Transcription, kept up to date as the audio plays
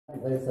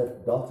There's a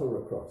dot or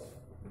a cross.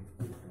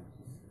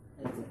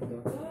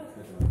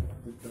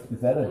 Is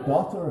that a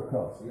dot or a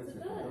cross?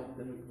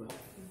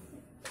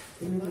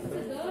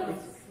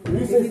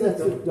 Who says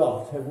that's a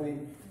dot? Have we?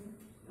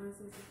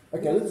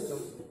 Okay,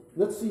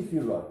 let's see if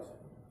you're right.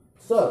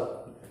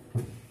 So,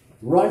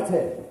 right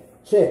hand,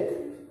 check.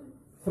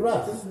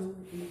 Thrust,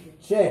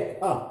 check,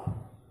 up.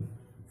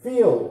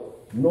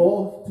 Field,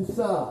 north to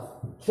south,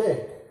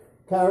 check.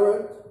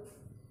 Current,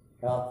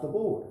 out the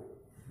board.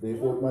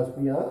 Therefore it must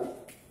be a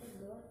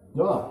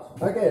dot.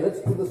 Okay, let's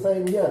do the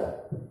same here.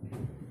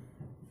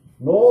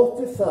 North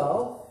to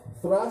south,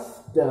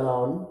 thrust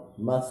down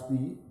must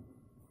be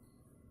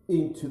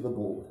into the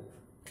board.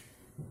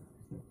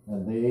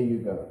 And there you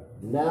go.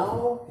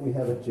 Now we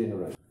have a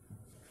generator.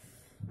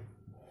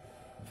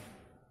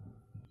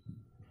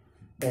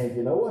 And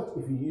you know what?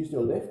 If you used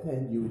your left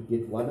hand, you would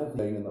get one of them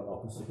going in the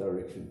opposite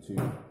direction too.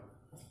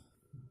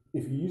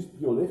 If you used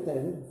your left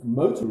hand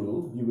motor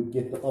rule, you would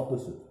get the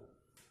opposite.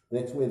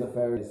 That's where the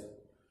Faraday's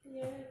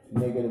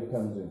negative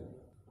comes in.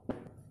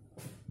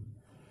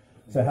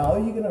 So how are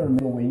you going to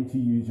remember when to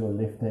use your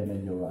left hand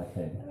and your right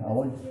hand? I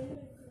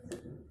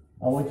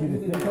want you to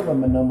think of a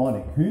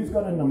mnemonic. Who's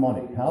got a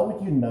mnemonic? How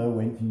would you know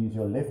when to use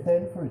your left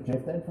hand for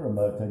a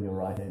motor and your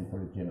right hand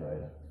for a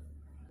generator?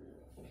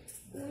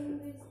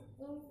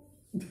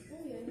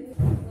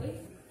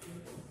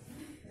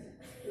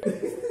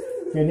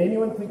 Can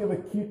anyone think of a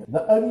cute?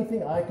 The only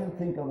thing I can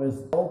think of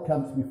is L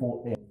comes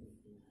before M.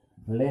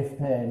 Left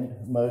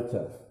hand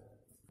motor.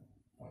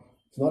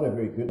 It's not a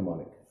very good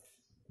mnemonic.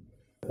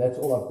 That's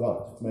all I've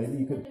got. Maybe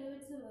you could.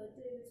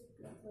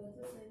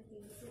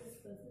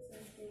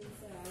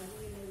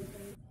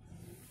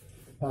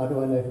 How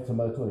do I know if it's a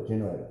motor or a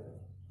generator?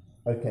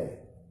 Okay.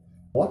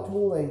 What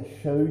will they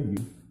show you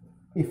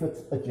if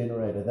it's a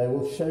generator? They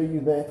will show you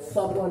that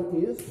someone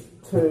is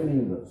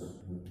turning this.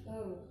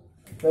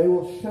 They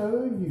will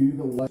show you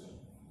the way,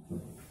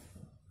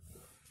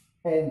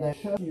 and they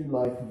show you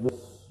like this,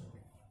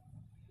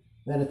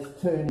 that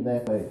it's turning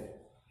that way.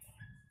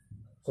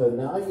 So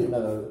now you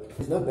know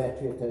there's no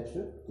battery attached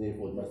to it,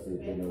 therefore it must be a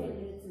generator.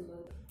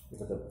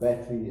 If it's a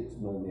battery, it's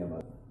normally a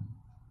motor.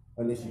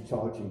 Unless you're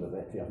charging the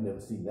battery. I've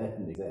never seen that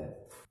in the exam.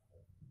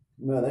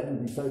 No, that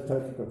would be so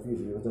totally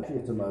confusing. If it's a battery,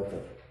 it's a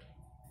motor.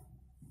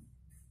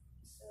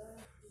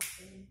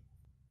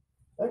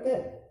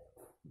 Okay.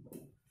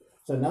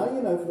 So now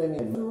you know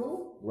Fleming's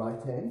rule,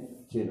 right hand,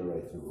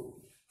 generator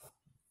rule.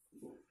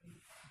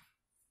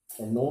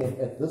 And normally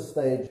at this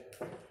stage,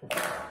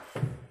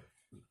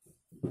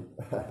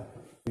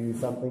 do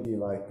something you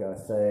like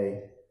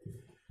say,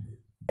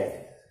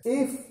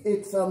 if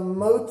it's a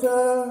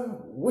motor,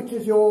 which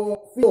is your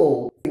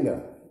field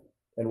finger?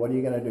 And what are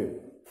you going to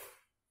do?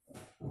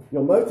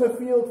 Your motor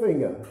field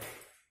finger.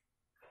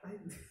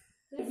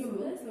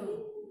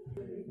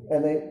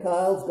 And then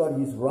Kyle's got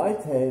his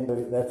right hand,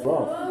 that's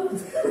wrong.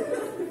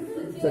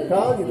 So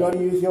Kyle, you've got to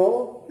use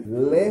your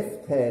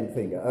left hand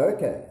finger.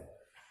 Okay.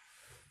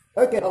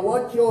 Okay, I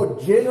want your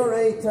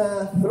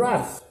generator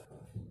thrust.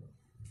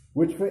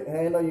 Which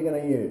hand are you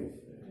going to use?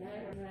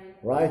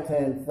 Right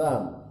hand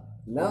thumb.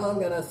 Now I'm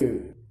going to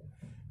do.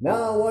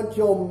 Now I want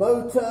your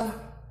motor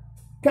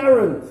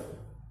current.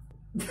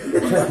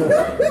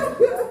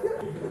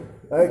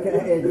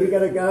 Okay, and you're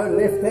going to go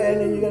left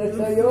hand and you're going to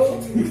show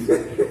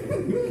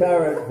your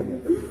current.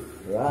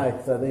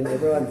 Right, so then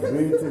everyone's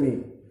rude to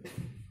me.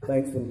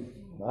 Thanks for,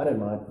 I don't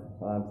mind.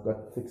 I've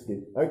got thick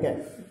skin.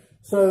 Okay,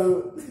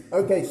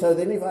 so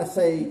then if I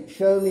say,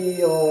 show me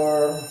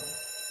your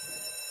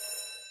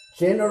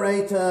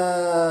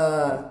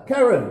generator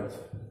current,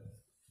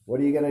 what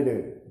are you going to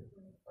do?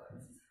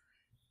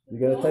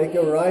 You're going to take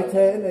your right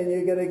hand and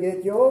you're going to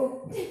get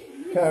your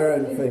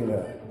current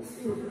finger.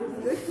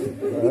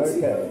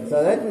 Okay,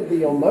 so that would be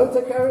your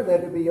motor current,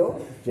 that would be your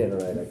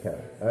generator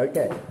current.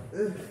 Okay,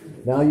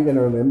 now you're going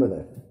to remember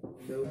that.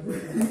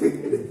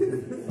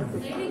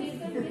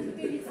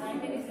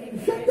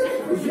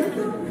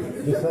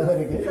 Just say that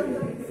again.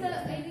 Sir,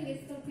 I think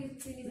it's not his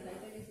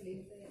right and his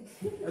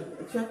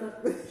left. Shut up.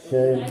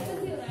 Shame.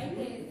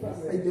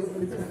 I do.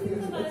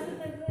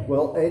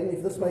 Well, Aiden,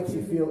 if this makes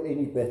you feel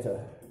any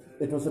better,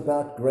 it was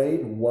about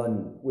grade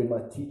 1 when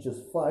my teachers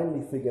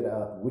finally figured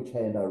out which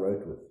hand I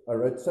wrote with. I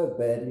wrote so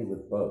badly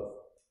with both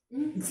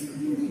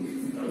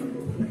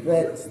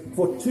that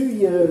for 2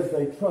 years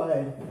they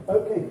tried,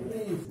 okay,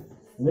 please,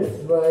 let's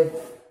write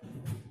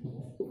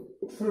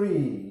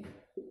tree.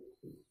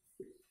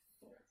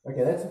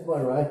 Okay, that's with my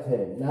right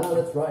hand. Now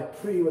let's write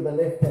tree with the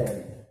left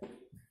hand.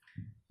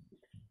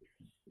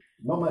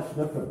 Not much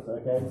difference,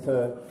 okay?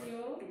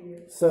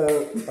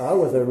 So I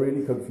was a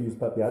really confused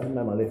puppy. I didn't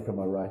know my left from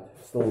my right.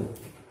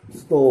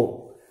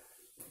 Still.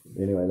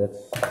 Anyway,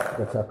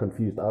 that's how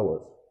confused I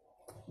was.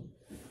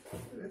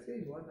 That's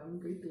grade 1. I'm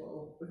grade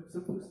 12. What I'm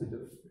supposed to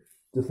do.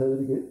 Just say that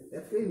again.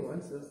 That's grade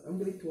 1, sir. I'm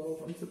grade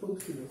 12. I'm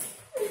supposed to do.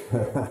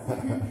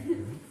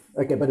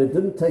 Okay, but it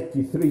didn't take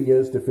you 3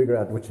 years to figure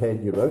out which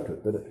hand you wrote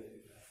with, did it?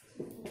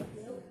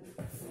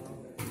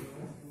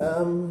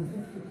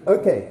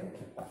 Okay.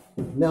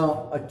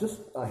 Now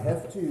I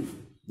have to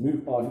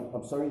move on.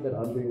 I'm sorry that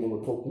I'm doing all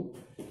the talking,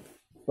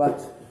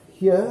 but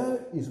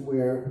here is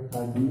where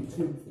I need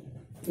to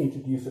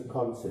introduce a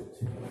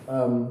concept.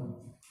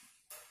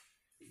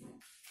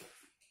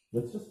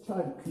 Let's just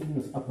try and clean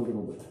this up a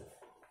little bit.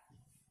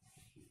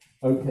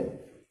 Okay.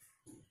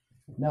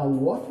 Now,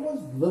 what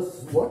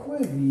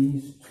were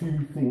these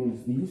two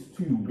things, these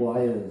two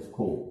wires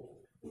called?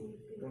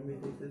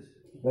 Commutators.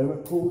 They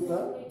were called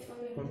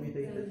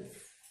Commutators.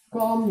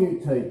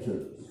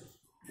 commutators.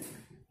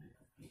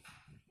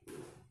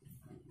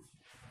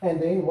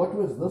 And then what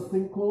was this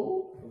thing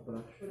called? A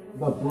brush.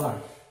 The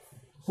brush.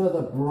 So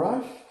the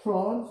brush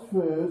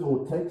transfers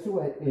or takes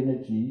away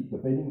energy,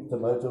 depending if it's a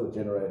motor or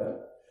generator,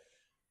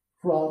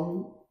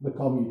 from the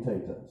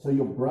commutator. So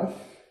your brush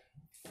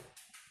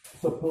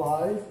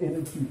supplies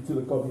energy to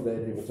the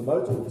commutator if it's a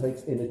motor, or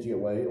takes energy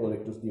away or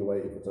electricity away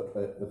if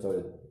it's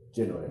a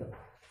generator.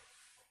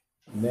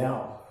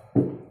 Now,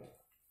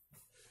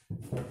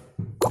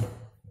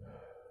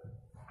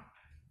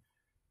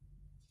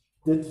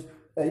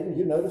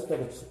 you notice that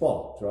it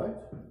sparked, right?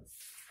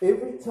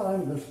 Every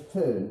time this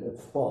turned, it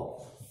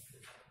sparks.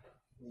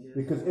 Yes.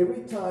 Because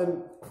every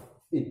time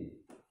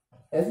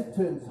as it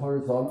turns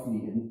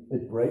horizontally,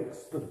 it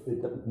breaks,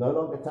 it no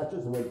longer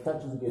touches, and when it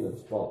touches again, it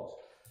sparks.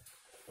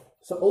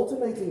 So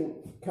alternating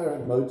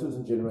current motors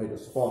and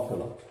generators spark a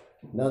lot.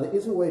 Now there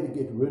is a way to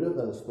get rid of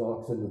those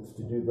sparks, and it's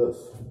to do this.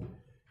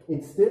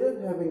 Instead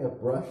of having a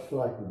brush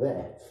like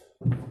that,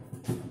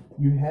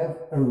 you have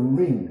a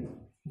ring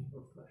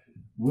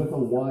with a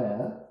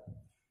wire,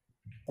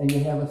 and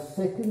you have a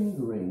second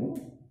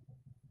ring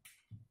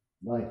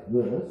like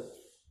this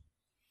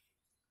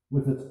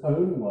with its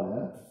own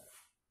wire,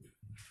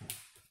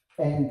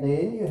 and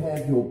then you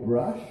have your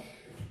brush.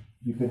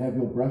 You can have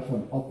your brush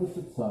on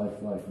opposite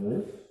sides like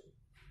this.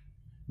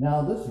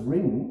 Now this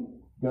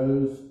ring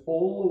goes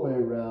all the way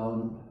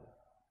around.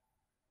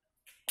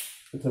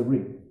 It's a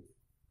ring.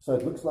 So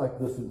it looks like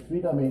this. In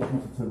 3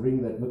 dimensions, it's a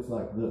ring that looks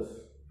like this.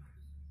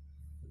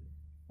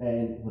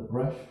 And the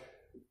brush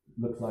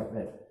looks like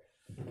that.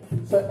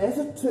 So as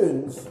it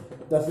turns,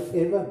 does it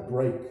ever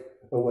break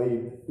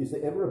away? Is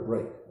there ever a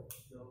break?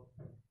 No.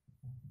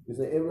 Is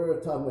there ever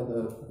a time when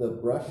the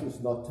brush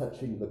is not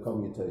touching the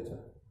commutator?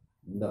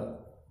 No.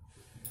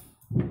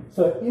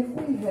 So if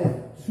we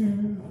have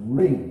 2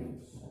 rings,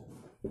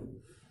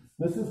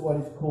 this is what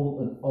is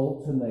called an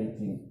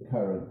alternating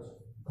current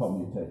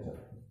commutator.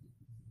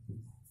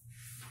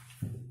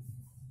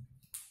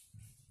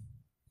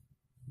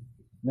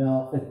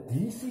 Now, a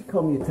DC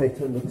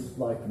commutator looks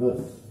like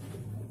this.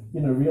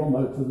 In a real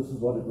motor, this is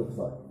what it looks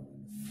like.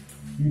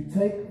 You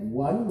take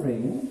one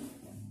ring,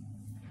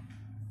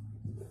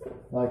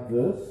 like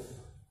this,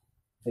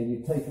 and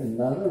you take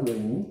another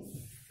ring,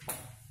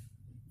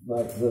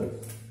 like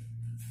this,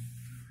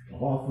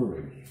 half a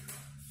ring.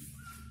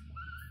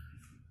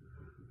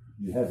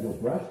 You have your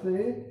brush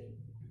there,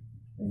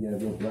 and you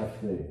have your brush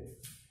there.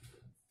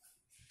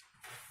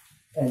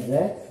 And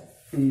that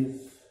is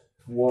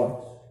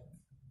what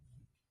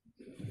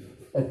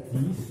a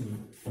DC,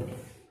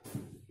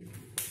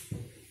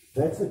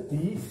 that's a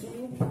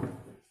DC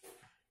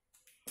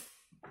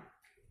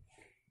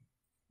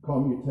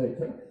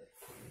commutator.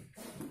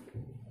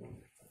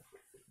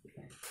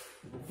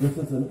 This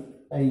is an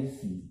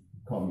AC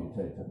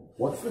commutator.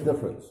 What's the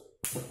difference?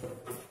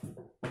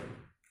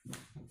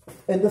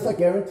 And this, I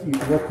guarantee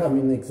you, will come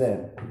in the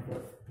exam.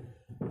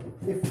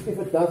 If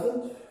it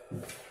doesn't,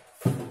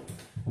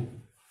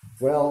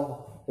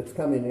 well, it's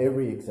come in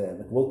every exam.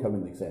 It will come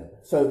in the exam.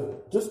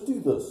 So just do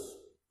this.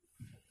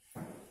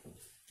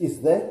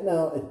 Is that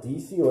now a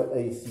DC or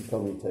AC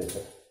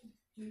commutator?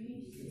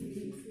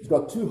 It's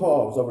got 2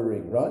 halves of a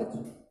ring, right?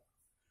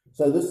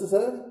 So this is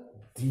a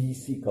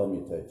DC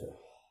commutator.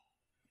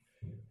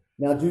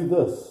 Now do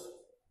this.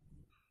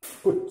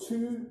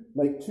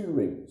 Make 2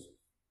 rings.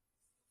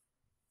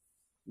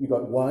 You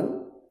got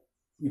one,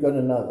 you got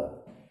another.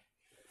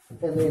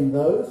 And then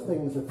those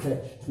things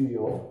attached to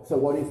your, so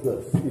what is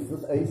this? Is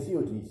this AC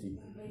or DC?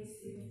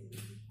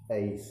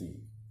 AC.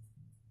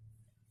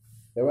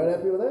 Everyone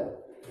happy with that?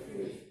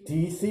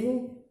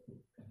 DC,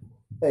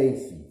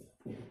 AC.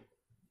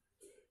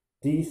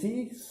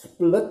 DC,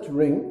 split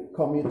ring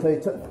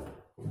commutator.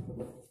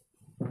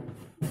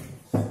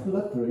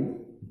 Split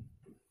ring.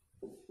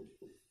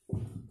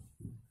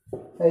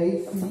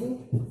 AC,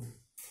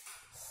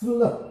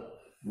 slip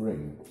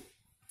ring.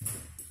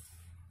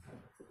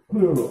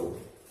 Plural.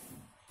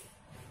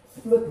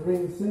 Split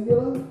ring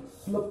singular,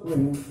 slip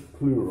ring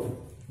plural.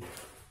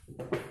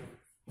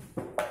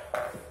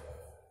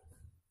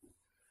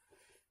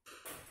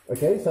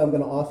 Okay, so I'm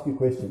going to ask you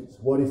questions.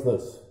 What is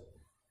this?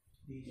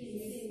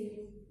 DC.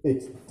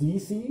 It's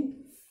DC,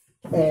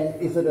 and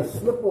is it a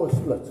slip or a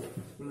split?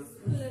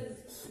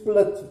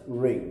 Split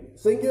ring.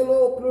 Singular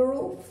or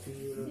plural?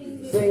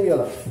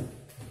 Singular.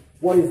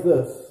 What is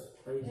this?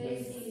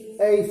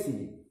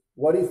 AC.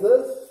 What is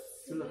this?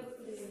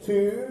 Slip.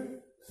 2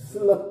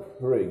 slip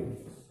rings.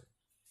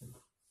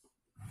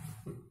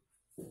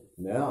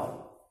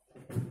 Now,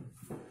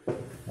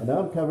 I know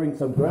I'm covering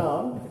some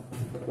ground,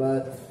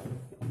 but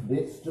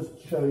let's just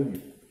show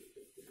you.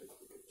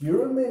 Do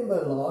you remember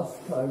last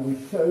time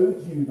we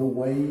showed you the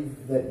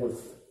wave that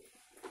was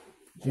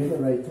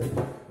generated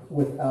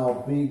with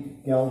our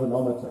big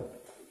galvanometer?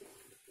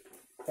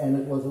 And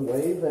it was a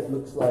wave that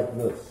looks like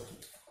this.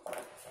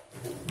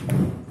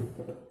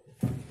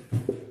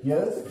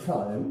 Here's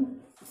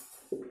time,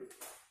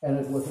 and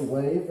it was a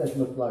wave that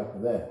looked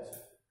like that.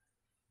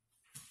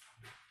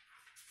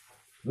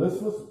 This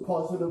was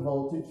positive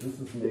voltage, this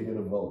is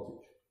negative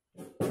voltage.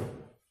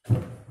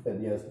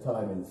 And here's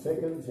time in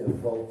seconds, here's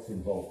volts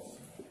in volts.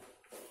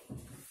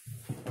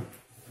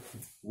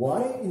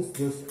 Why is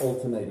this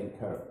alternating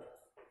current?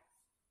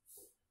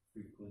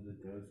 Because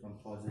it goes from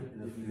positive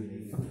to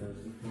negative.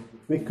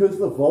 Because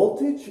the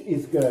voltage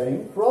is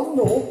going from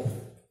north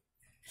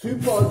to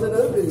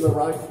positive in the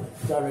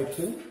right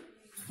direction.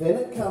 Then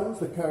it comes,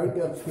 the current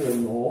comes to a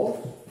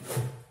north.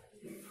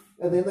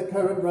 And then the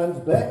current runs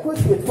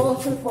backwards, gets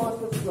faster,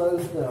 faster,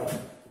 slows down.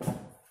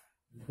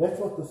 That's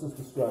what this is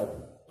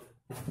describing.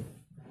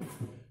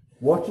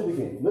 Watch it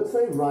again. Let's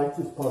say right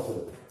is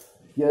positive.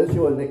 Here's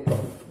your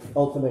electron,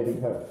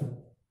 alternating current.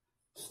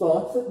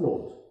 Starts at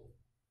naught.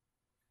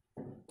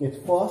 Gets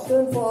faster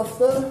and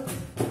faster.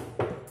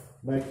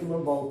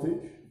 Maximum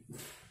voltage.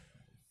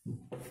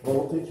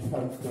 Voltage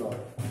comes to a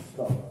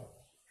stop.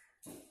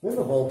 Then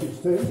the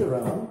voltage turns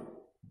around.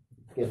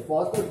 Gets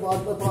faster,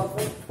 faster,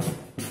 faster.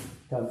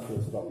 Comes to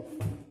a stop.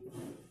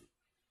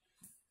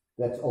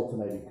 That's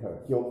alternating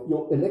current.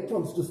 Your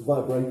electrons just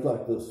vibrate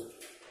like this.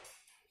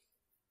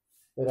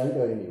 They don't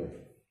go anywhere.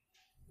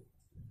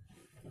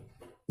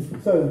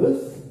 So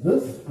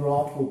this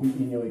graph will be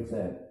in your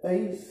exam.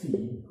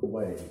 AC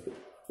wave.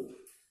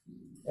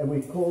 And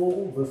we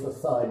call this a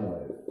sine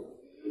wave.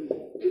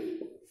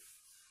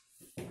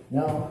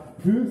 Now,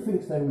 who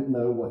thinks they would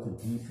know what a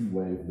DC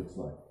wave looks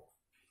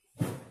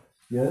like?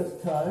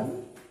 Here's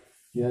time.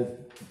 Here's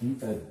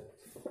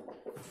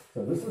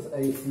so this is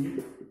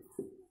AC.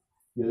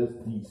 Here's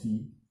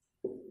DC.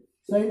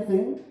 Same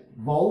thing.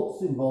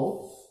 Volts in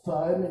volts.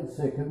 Time in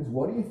seconds.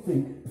 What do you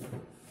think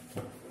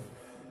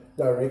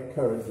direct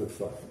current looks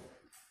like?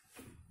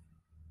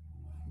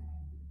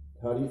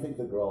 How do you think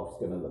the graph's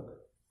going to look?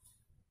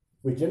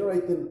 We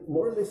generate them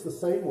more or less the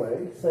same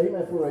way, same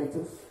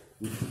apparatus.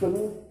 We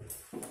spin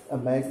a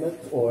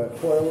magnet or a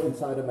coil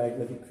inside a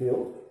magnetic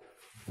field.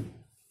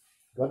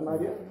 Got an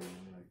idea?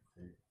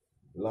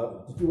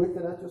 Love. Did you work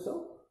that out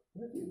yourself?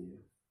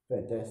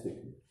 Fantastic.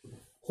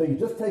 So you're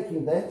just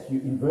taking that,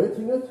 you're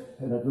inverting it,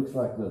 and it looks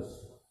like this.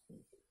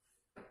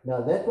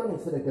 Now that one,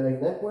 instead of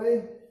going that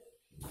way,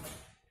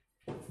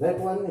 that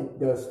one it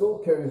goes, still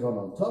carries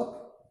on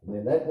top, and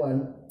then that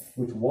one,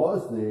 which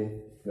was there,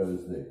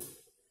 goes there.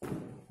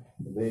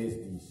 There's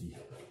DC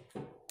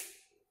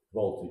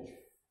voltage.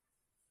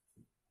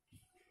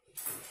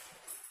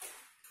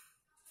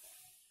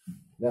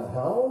 Now,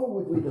 how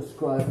would we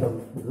describe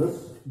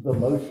the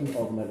motion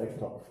of an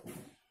electron?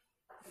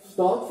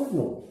 Starts at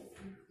naught.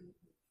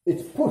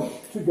 It's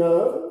pushed to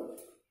go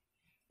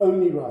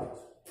only right.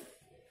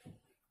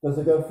 Does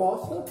it go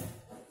faster?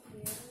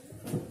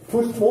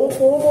 Push more,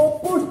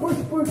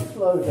 push,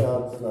 slow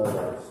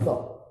down,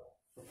 stop.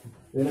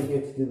 Then it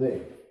gets to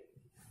there.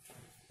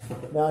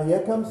 Now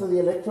here comes the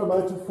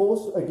electromotive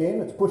force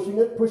again. It's pushing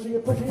it,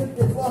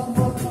 gets faster,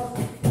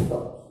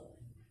 stops.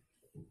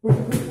 Push.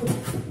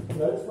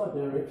 Notice my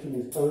direction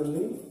is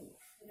only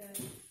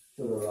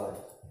to the right.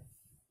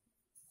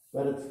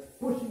 But it's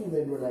pushing and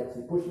then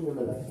relaxing, pushing and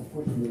relaxing,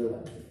 pushing and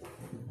relaxing.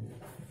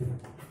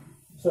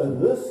 So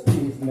this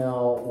is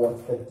now what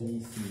a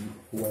DC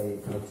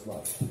wave looks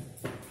like.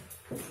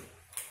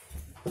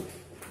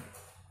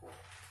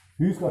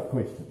 Who's got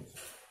questions?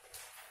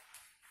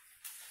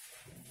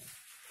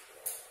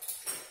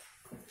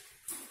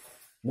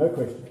 No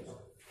questions.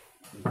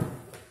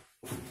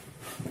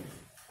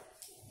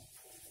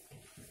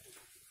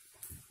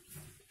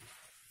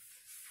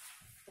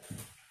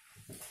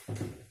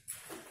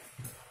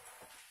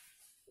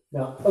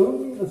 Now,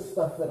 only the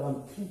stuff that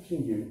I'm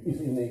teaching you is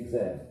in the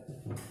exam.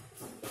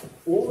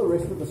 All the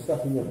rest of the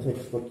stuff in your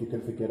textbook you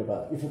can forget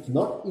about. If it's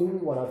not in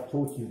what I've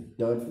taught you,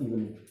 don't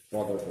even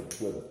bother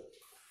with it.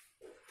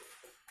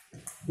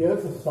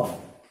 Here's a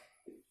song.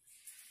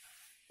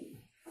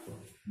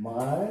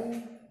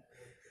 My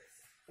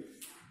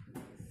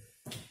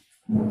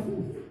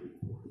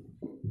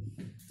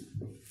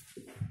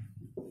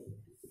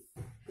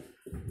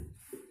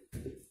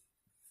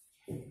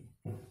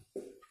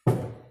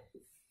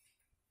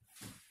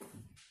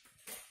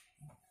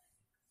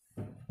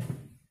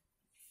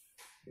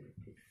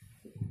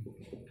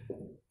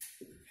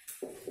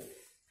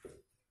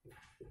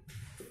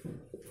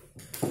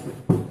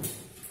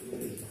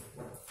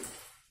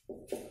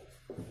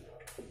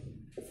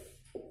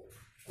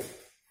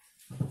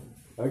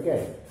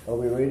Okay, are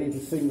we ready to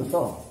sing the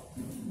song?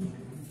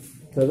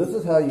 So this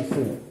is how you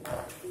sing it.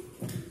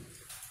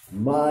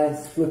 My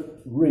split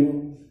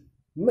ring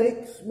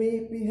makes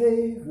me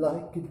behave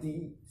like a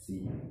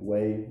DC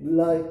wave,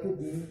 like a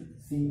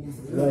DC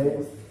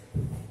wave.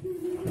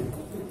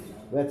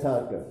 That's how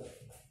it goes.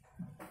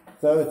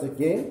 So it's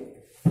again,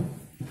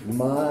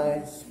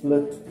 my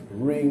split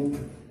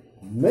ring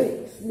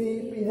makes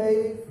me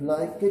behave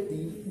like a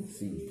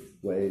DC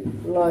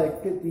wave,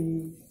 like a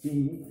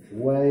DC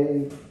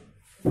wave.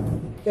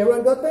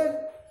 Everyone got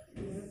that?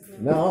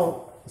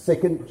 Now,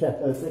 second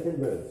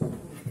verse.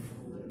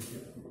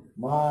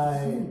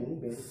 My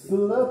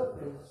slip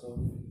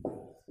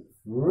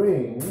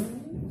rings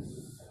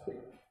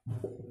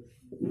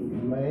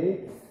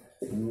make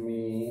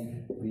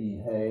me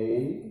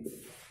behave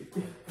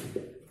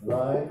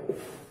like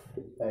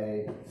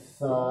a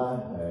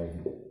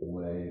sine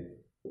wave,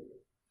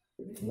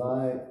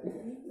 like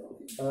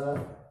a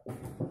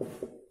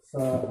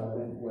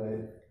sine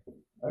wave.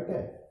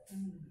 Okay.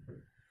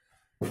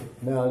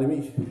 Now let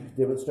me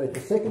demonstrate the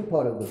second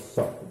part of this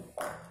song.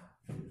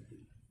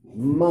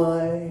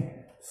 My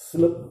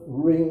slip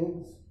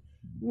rings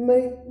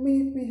make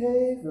me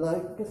behave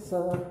like a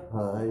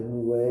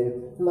sine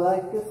wave,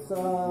 like a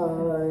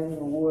sine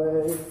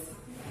wave.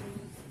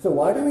 So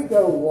why do we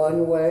go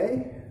one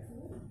way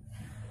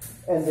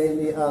and then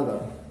the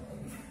other?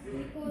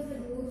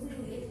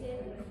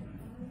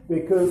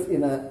 Because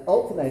in an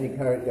alternating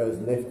current it goes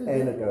left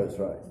and it goes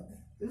right.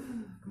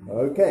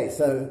 Okay,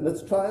 so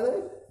let's try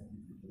that.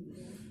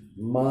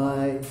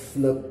 My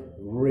slip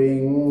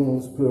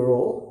rings,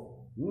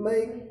 plural,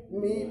 make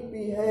me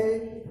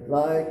behave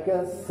like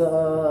a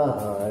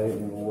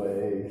sine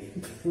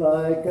wave,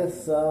 like a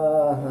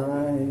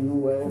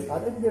sine wave. I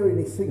don't hear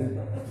any singing.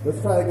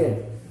 Let's try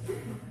again.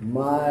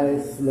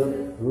 My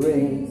slip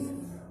rings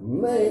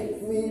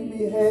make me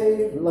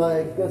behave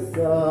like a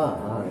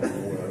sine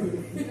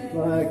wave,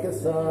 like a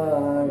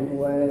sine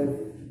wave.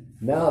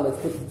 Now let's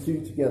put the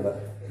two together.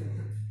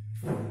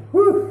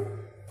 Whew.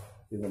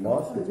 In the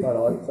mask, it's quite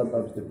hard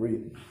sometimes to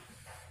breathe.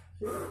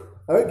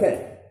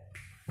 Okay.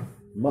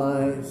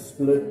 My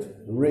split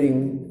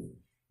ring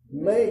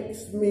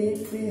makes me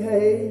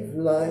behave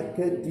like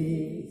a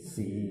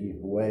DC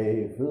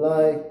wave,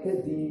 like a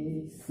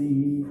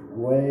DC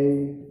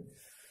wave.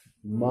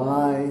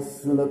 My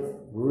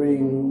slip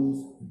rings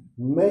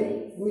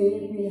make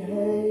me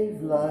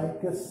behave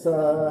like a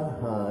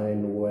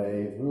sine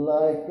wave,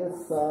 like a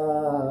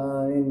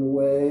sine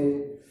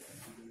wave.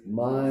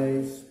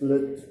 My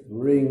split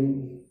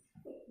ring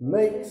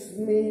makes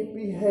me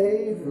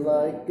behave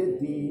like a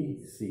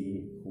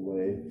DC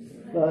wave,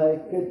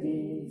 like a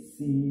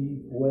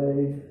DC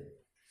wave.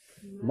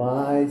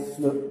 My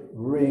slip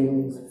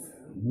rings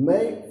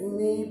make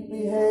me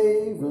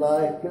behave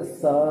like a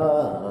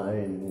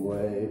sine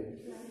wave,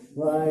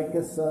 like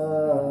a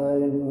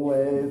sine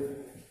wave.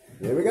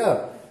 There we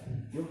go.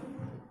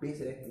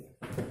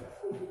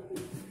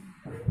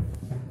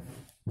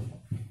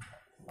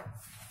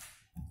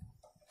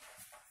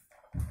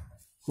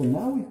 So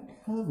now we've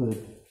covered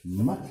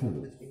much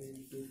of it,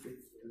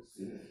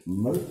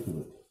 most of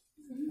it.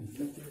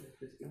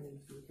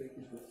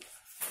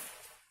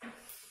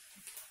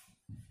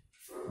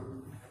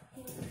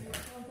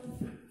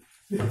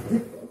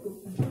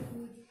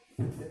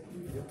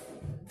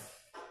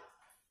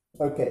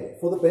 Okay,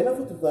 for the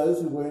benefit of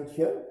those who weren't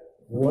here,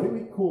 what do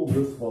we call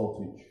this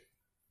voltage?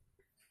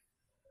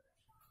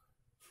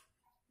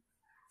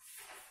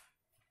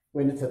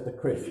 When it's at the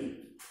crest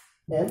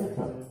and the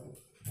top.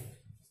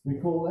 We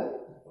call that?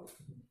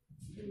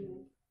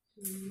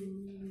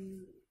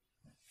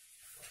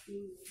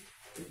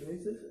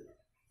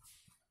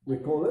 We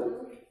call it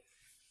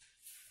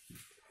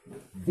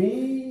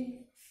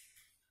V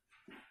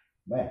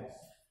max.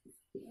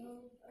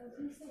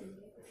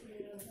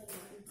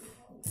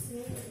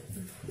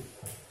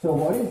 So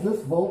what is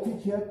this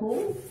voltage here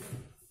called?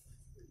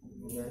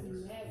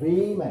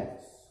 V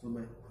max.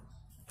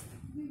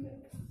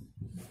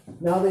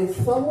 Now there's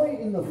somewhere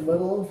in the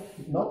middle,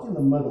 not in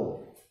the middle,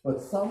 but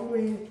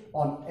somewhere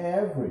on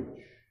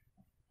average.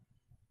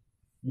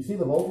 You see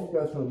the voltage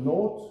goes from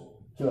 0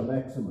 to a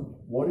maximum.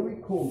 What do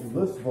we call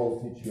this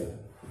voltage here?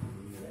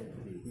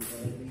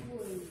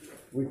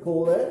 We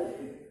call that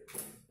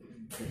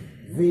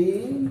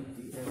V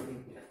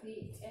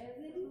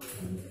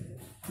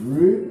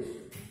root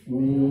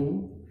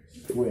mean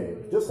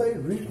squared. Just say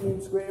root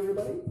mean square,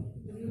 everybody.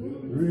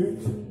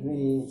 Root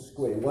mean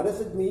square. What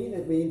does it mean?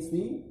 It means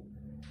the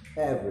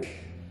average.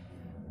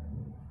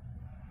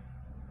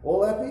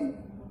 All happy?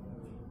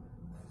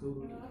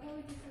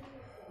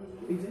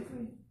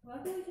 Exactly.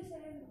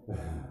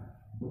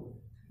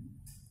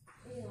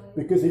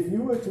 Because if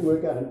you were to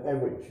work out an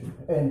average,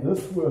 and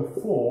this were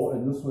 4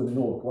 and this were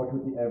 0, what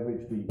would the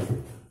average be?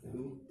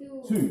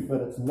 2,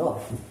 but it's not.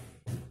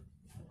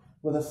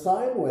 With a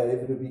sine wave,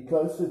 it would be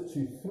closer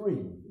to 3,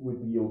 would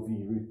be your V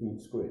root mean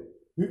squared.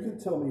 Who can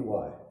tell me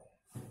why?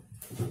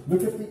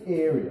 Look at the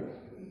area.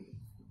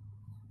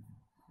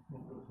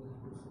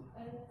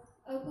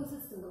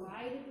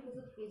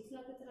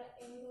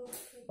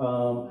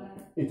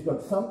 It's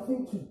got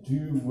something to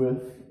do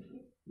with,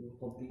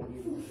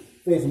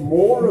 there's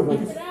more of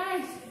it,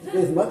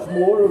 there's much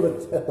more of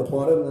it at the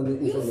bottom than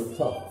there is on the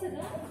top.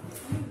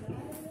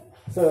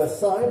 So a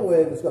sine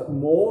wave has got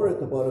more at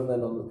the bottom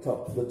than on the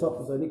top. The top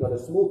has only got a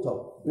small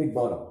top, big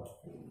bottom.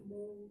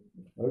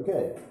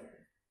 Okay.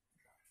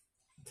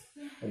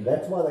 And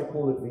that's why they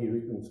call it V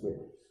root mean squared.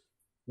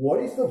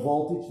 What is the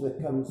voltage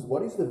that comes,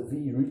 what is the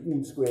V root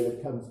mean square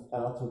that comes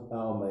out of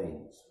our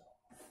mains?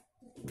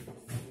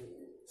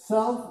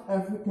 South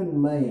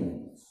African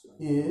mains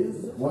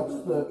is, what's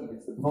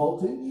the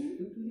voltage?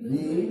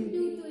 V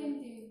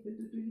 220.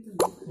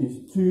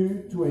 is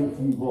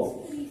 220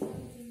 volts. 3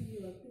 something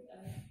you are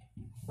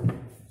put.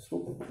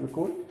 Stop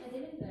recording. I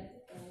didn't write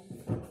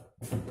it down.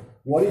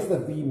 What is the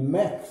V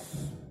max?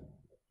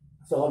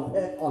 So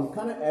on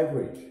kind of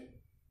average,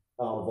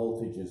 our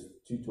voltage is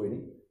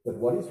 220. But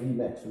what is V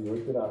max? We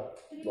worked it out.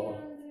 300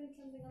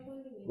 something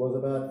according to me. Was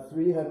about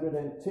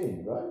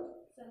 310, right?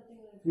 Something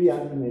like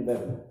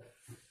 311.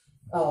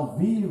 Our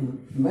V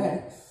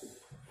max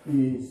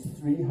is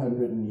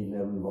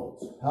 311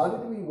 volts. How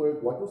did we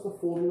work? What was the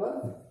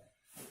formula?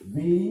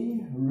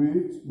 V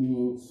root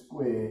mean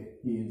square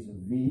is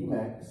V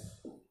max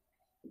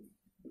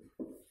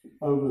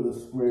over the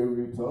square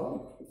root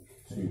of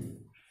 2.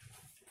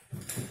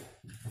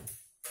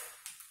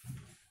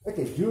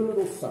 Okay, do a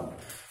little sum.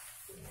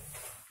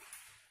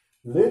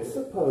 Let's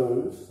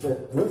suppose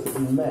that this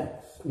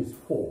max is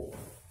 4.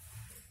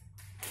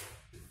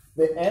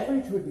 The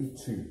average would be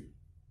 2,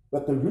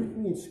 but the root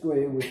mean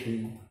square would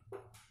be,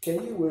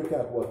 can you work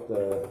out what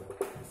the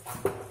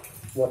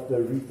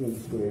root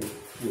mean square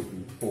would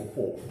be for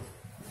 4?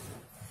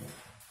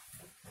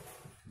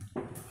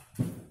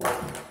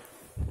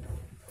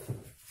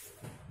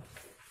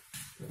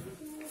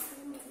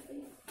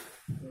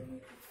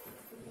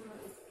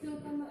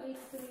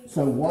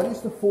 So what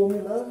is the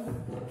formula?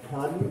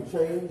 How do you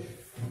change?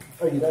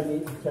 Oh, you don't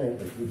need to change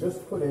it. You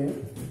just put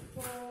in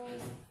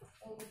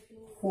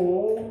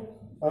 4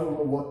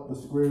 over what the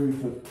square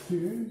root of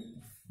 2,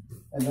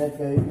 and that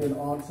gave you an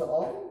answer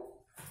of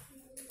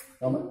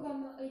how much?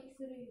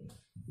 2,83.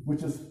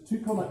 Which is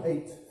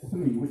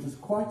 2,83, which is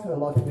quite a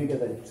lot bigger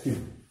than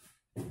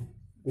 2,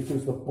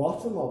 because the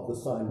bottom of the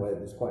sine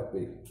wave is quite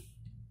big.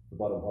 The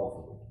bottom half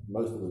of it,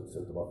 most of it's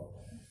at the bottom.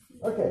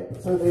 Okay,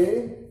 so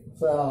there,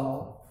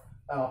 so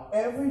our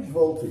average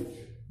voltage,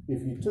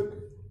 if you took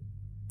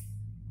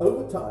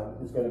over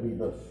time, is going to be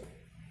this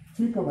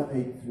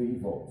 2,83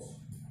 volts.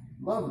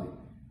 Lovely.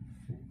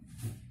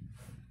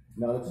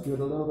 Now let's do it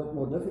a little bit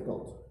more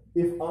difficult.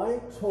 If I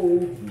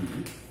told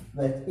you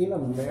that in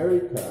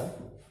America,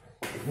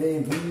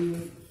 their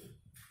V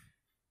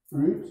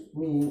root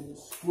mean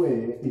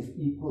square is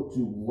equal to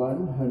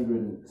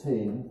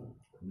 110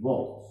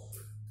 volts,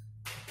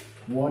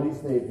 what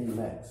is their V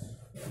max?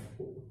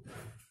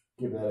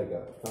 Give that a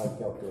go. Try and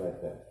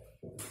calculate that.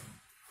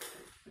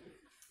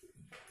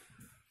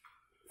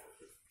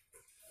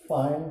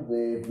 Find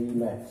their V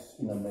max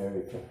in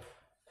America,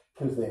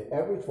 because their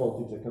average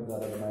voltage that comes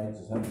out of the mains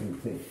is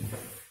 110.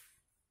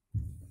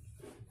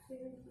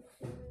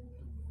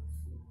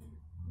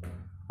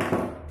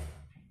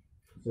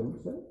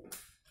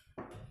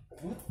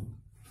 What?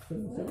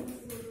 77?